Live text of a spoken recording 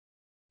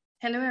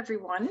Hello,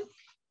 everyone.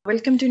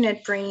 Welcome to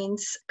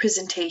NetBrain's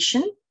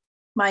presentation.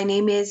 My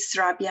name is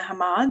Rabia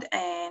Hammad,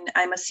 and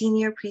I'm a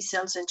senior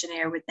pre-sales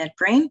engineer with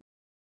NetBrain.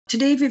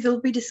 Today, we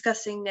will be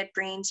discussing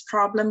NetBrain's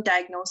problem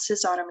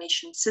diagnosis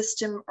automation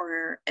system,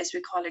 or as we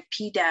call it,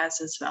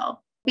 PDAS as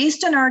well.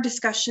 Based on our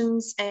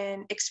discussions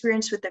and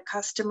experience with the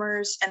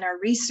customers and our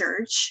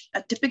research,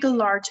 a typical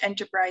large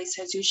enterprise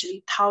has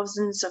usually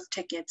thousands of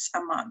tickets a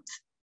month.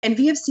 And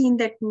we have seen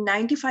that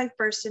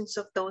 95%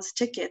 of those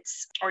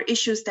tickets or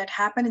issues that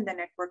happen in the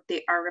network,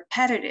 they are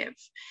repetitive.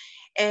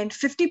 And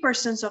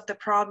 50% of the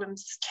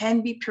problems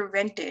can be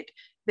prevented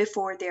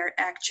before they're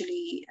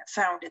actually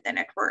found in the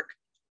network.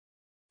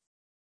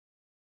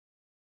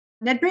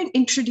 NetBrain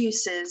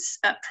introduces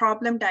a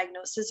problem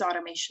diagnosis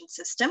automation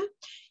system.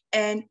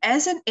 And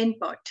as an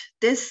input,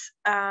 this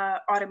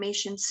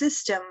automation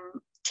system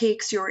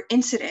takes your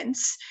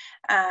incidents,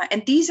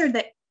 and these are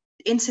the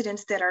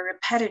incidents that are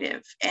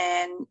repetitive,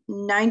 and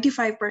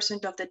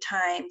 95% of the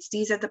times,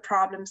 these are the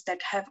problems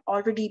that have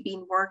already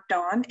been worked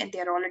on and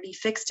they're already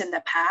fixed in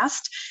the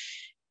past.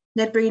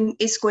 NetBrain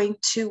is going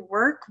to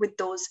work with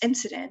those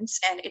incidents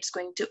and it's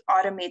going to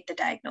automate the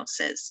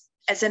diagnosis.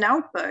 As an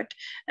output,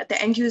 the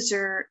end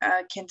user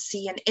can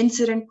see an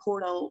incident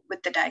portal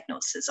with the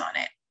diagnosis on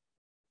it.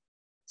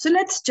 So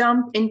let's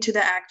jump into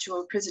the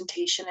actual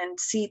presentation and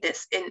see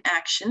this in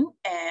action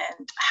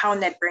and how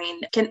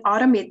NetBrain can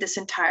automate this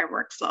entire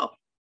workflow.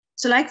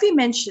 So like we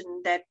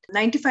mentioned, that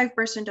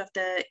 95% of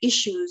the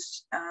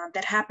issues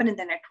that happen in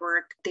the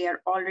network, they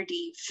are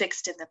already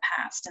fixed in the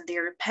past and they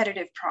are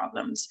repetitive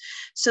problems.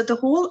 So the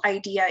whole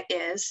idea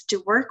is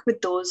to work with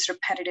those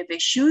repetitive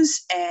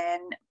issues,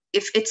 and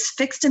if it's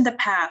fixed in the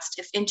past,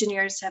 if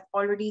engineers have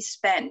already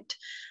spent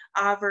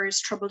hours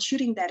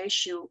troubleshooting that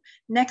issue,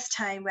 next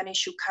time when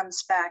issue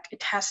comes back,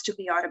 it has to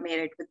be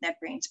automated with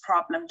NetBrain's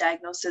problem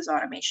diagnosis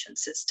automation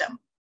system.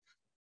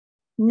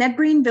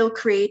 NetBrain will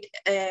create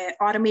an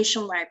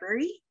automation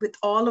library with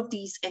all of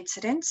these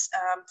incidents.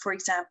 For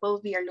example,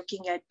 we are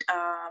looking at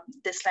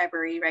this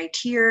library right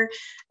here.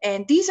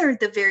 And these are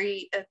the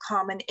very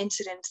common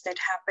incidents that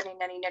happen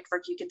in any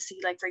network. You can see,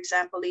 like, for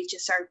example,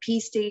 HSRP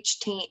stage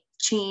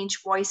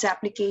change, voice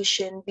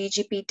application,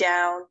 BGP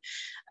down,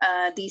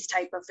 these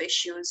type of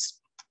issues.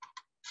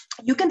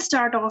 You can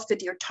start off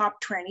with your top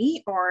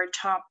 20 or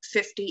top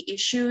 50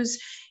 issues.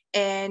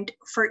 And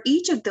for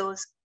each of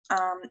those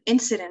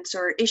incidents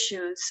or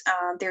issues,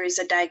 there is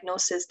a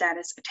diagnosis that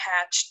is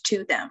attached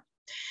to them.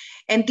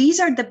 And these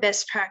are the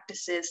best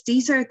practices.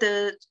 This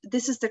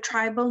is the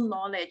tribal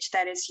knowledge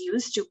that is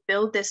used to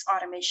build this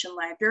automation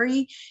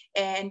library.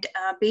 And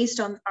based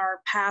on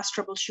our past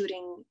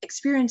troubleshooting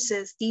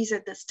experiences, these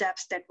are the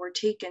steps that were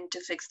taken to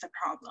fix the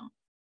problem.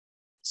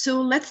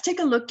 So let's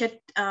take a look at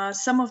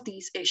some of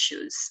these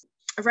issues.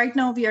 Right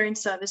now, we are in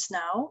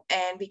ServiceNow,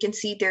 and we can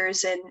see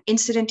there's an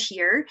incident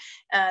here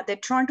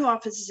that Toronto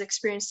office is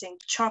experiencing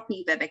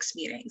choppy WebEx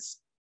meetings.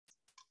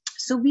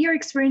 So we are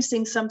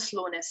experiencing some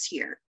slowness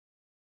here.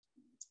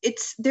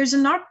 There's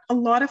not a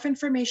lot of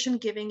information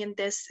given in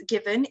this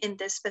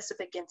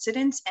specific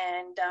incident.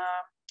 And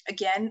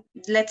again,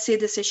 let's say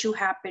this issue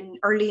happened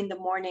early in the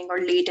morning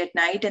or late at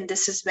night, and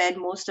this is when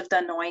most of the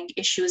annoying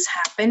issues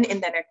happen in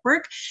the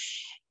network.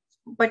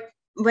 But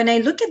when I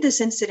look at this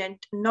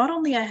incident, not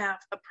only I have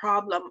a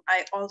problem,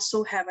 I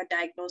also have a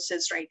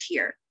diagnosis right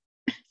here.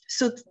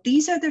 So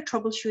these are the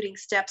troubleshooting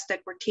steps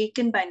that were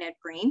taken by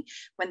NetBrain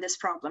when this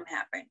problem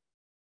happened.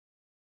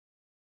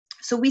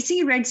 So we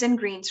see reds and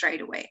greens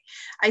right away.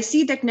 I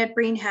see that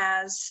NetBrain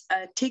has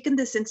taken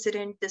this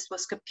incident. This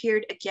was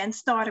compared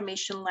against the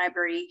automation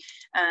library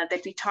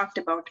that we talked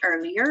about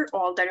earlier,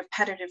 all the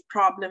repetitive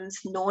problems,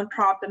 known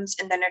problems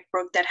in the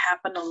network that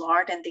happen a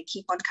lot and they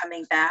keep on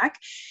coming back.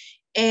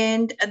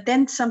 And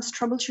then some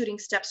troubleshooting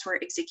steps were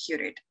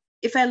executed.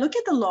 If I look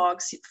at the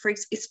logs,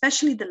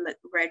 especially the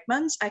red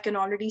ones, I can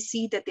already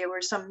see that there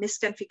were some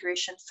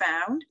misconfiguration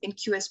found in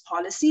QS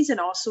policies, and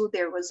also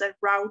there was a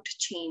route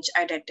change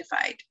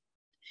identified.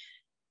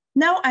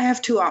 Now I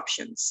have two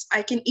options.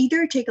 I can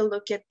either take a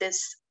look at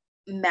this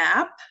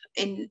map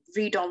in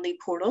read-only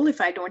portal if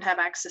I don't have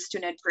access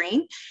to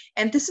NetBrain,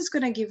 and this is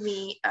going to give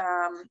me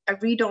a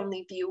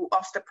read-only view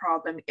of the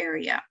problem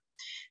area.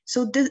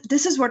 So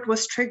this is what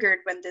was triggered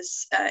when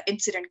this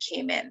incident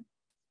came in.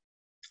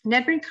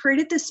 NetBrain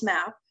created this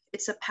map.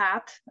 It's a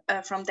path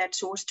from that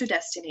source to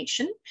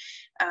destination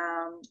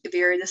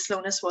where the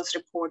slowness was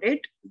reported.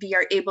 We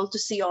are able to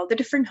see all the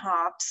different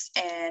hops.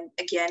 And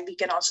again, we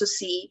can also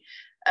see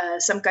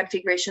some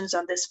configurations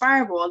on this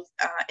firewall.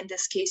 In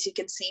this case, you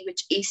can see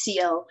which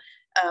ACL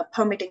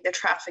permitting the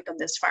traffic on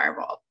this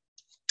firewall.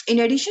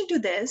 In addition to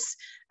this,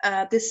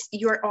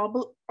 you are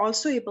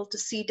also able to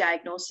see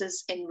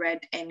diagnosis in red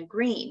and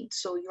green.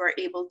 So you are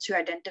able to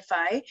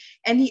identify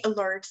any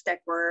alerts that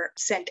were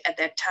sent at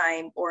that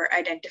time or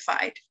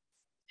identified.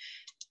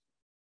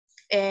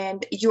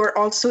 And you're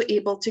also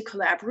able to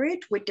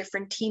collaborate with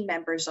different team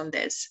members on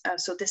this.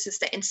 So this is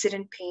the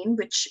incident pane,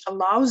 which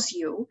allows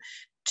you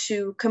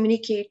to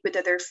communicate with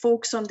other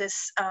folks on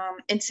this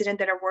incident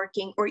that are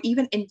working, or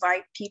even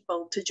invite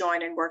people to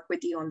join and work with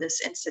you on this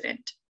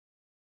incident.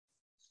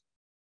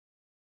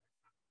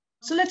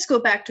 So let's go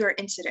back to our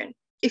incident.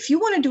 If you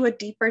want to do a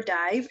deeper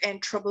dive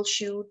and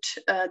troubleshoot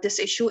this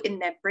issue in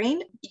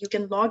NetBrain, you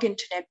can log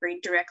into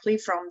NetBrain directly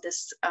from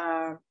this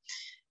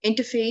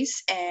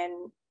interface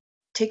and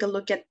take a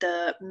look at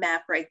the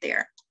map right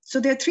there. So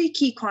there are three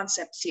key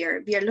concepts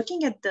here. We are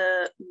looking at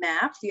the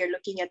map, we are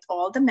looking at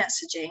all the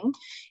messaging,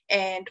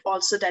 and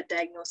also that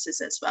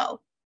diagnosis as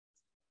well.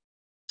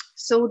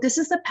 So this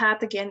is the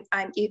path. Again,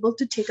 I'm able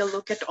to take a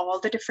look at all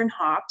the different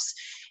hops.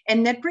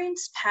 And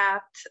NetBrain's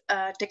path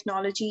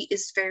technology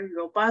is very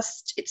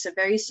robust. It's a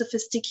very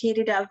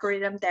sophisticated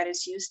algorithm that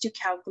is used to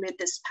calculate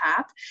this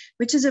path,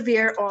 which is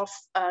aware of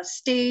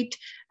state.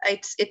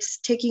 It's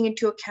taking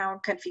into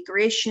account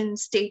configuration,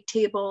 state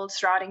tables,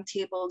 routing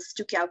tables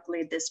to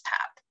calculate this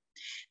path.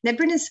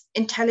 NetBrain is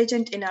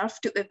intelligent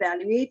enough to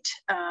evaluate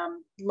a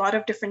lot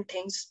of different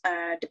things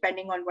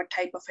depending on what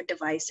type of a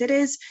device it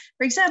is.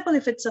 For example,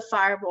 if it's a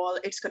firewall,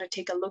 it's going to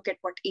take a look at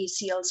what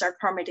ACLs are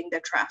permitting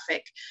the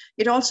traffic.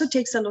 It also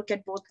takes a look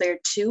at both layer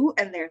 2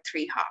 and layer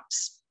 3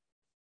 hops.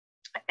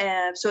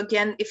 So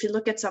again, if you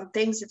look at some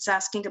things, it's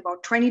asking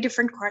about 20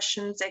 different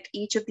questions at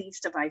each of these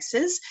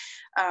devices,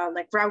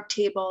 like route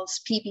tables,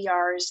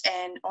 PBRs,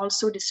 and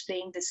also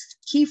displaying this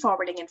key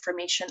forwarding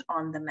information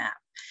on the map.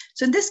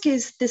 So in this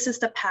case, this is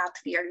the path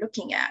we are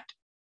looking at,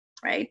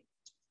 right?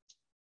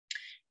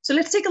 So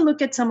let's take a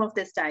look at some of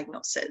this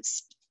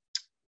diagnosis.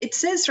 It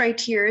says right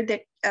here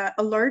that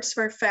alerts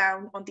were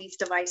found on these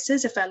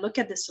devices. If I look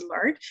at this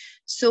alert,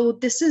 so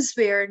this is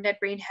where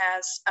NetBrain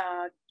has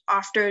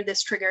after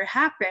this trigger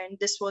happened,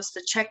 this was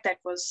the check that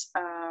was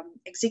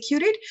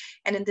executed.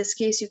 And in this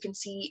case, you can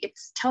see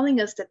it's telling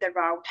us that the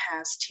route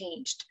has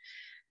changed.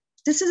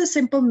 This is a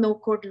simple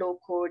no-code,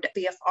 low-code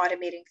way of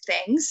automating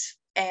things.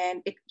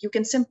 And you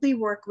can simply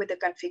work with a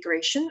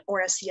configuration or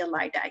a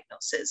CLI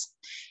diagnosis.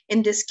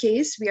 In this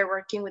case, we are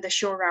working with a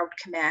show route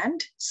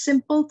command,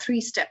 simple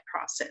 3-step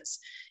process.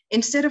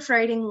 Instead of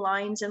writing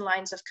lines and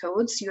lines of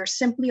codes, you're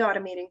simply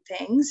automating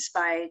things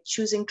by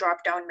choosing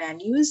drop-down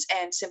menus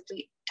and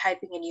simply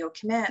typing in your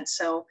command.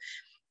 So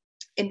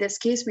in this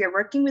case, we are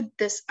working with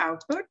this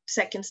output.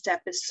 Second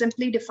step is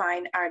simply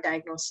define our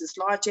diagnosis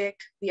logic.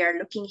 We are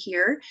looking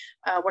here,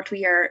 what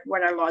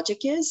our logic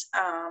is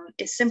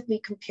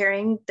simply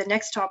comparing the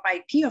next hop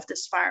IP of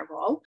this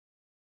firewall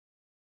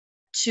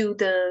to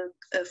the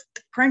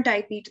current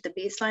IP to the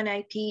baseline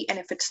IP. And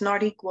if it's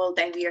not equal,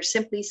 then we are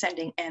simply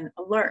sending an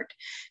alert.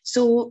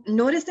 So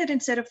notice that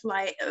instead of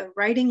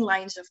writing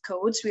lines of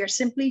codes, we are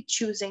simply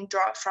choosing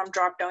from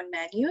drop-down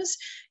menus.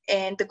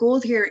 And the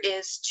goal here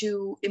is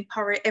to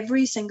empower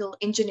every single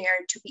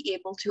engineer to be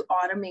able to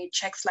automate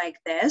checks like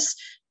this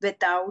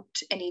without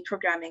any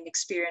programming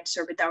experience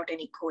or without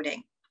any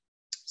coding.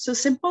 So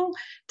simple,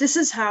 this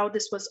is how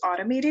this was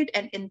automated.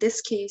 And in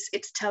this case,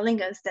 it's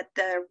telling us that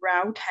the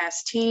route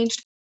has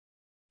changed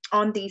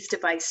on these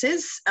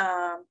devices.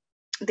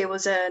 There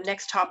was a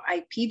next hop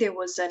IP, there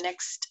was a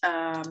next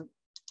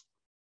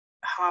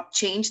hop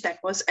change that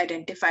was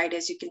identified,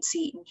 as you can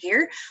see in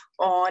here,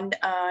 on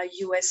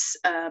US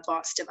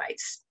boss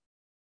device.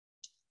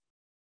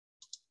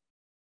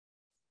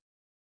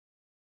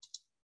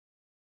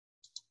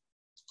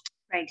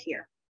 Right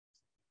here.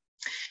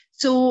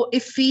 So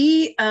if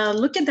we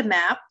look at the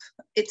map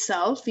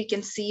itself, we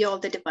can see all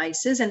the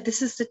devices, and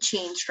this is the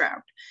change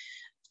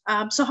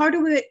route. So how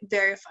do we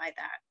verify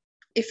that?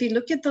 If we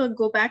look at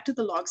go back to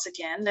the logs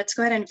again, let's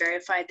go ahead and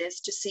verify this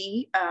to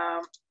see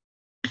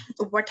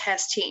what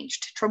has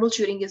changed.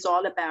 Troubleshooting is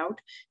all about,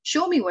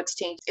 show me what's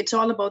changed. It's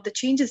all about the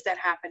changes that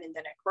happen in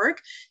the network.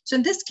 So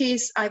in this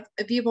case,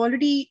 we've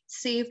already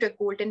saved a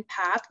golden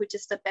path, which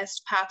is the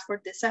best path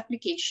for this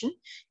application.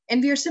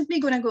 And we are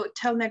simply going to go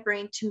tell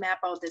NetBrain to map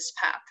out this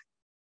path.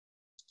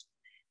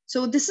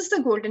 So this is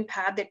the golden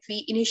path that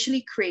we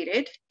initially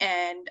created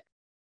and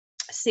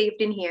saved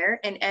in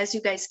here. And as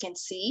you guys can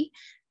see,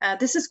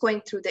 this is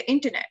going through the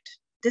internet.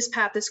 This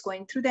path is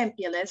going through the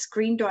MPLS,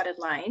 green dotted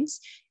lines,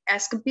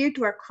 as compared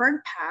to our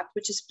current path,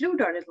 which is blue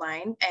dotted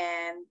line.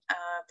 And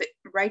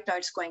right now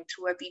it's going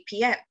through a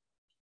VPN.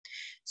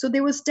 So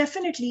there was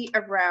definitely a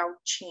route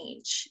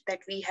change that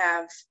we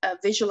have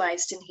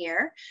visualized in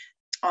here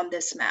on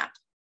this map.